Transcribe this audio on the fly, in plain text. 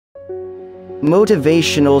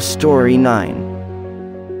Motivational Story IX.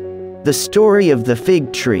 The story of the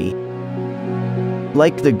fig tree.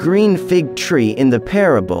 Like the green fig tree in the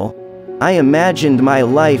parable, I imagined my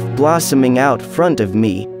life blossoming out front of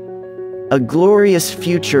me. A glorious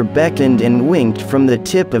future beckoned and winked from the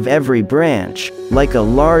tip of every branch, like a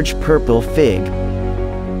large purple fig.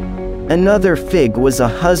 Another fig was a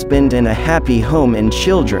husband and a happy home and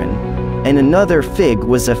children, and another fig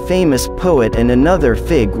was a famous poet, and another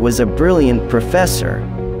fig was a brilliant professor.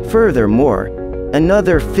 Furthermore,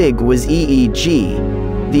 another fig was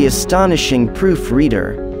EEG, the astonishing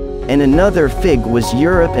proofreader, and another fig was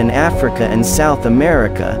Europe and Africa and South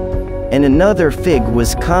America, and another fig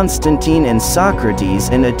was Constantin and Socrates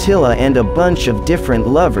and Attila and a bunch of different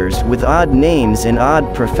lovers with odd names and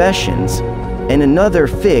odd professions, and another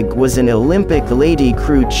fig was an Olympic lady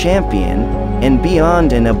crew champion, and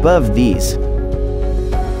beyond and above these.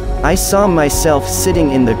 I saw myself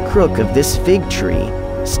sitting in the crook of this fig tree,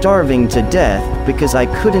 starving to death because I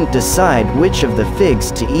couldn't decide which of the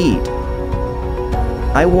figs to eat.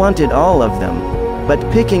 I wanted all of them,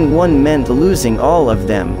 but picking one meant losing all of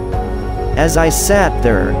them. As I sat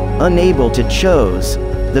there, unable to choose,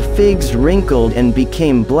 the figs wrinkled and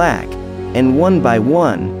became black, and one by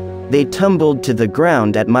one, they tumbled to the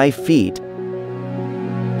ground at my feet.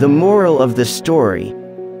 The moral of the story: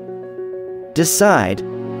 decide.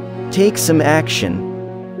 Take some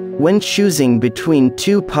action. When choosing between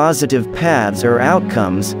two positive paths or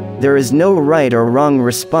outcomes, there is no right or wrong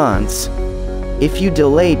response. If you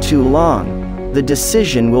delay too long, the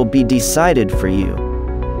decision will be decided for you.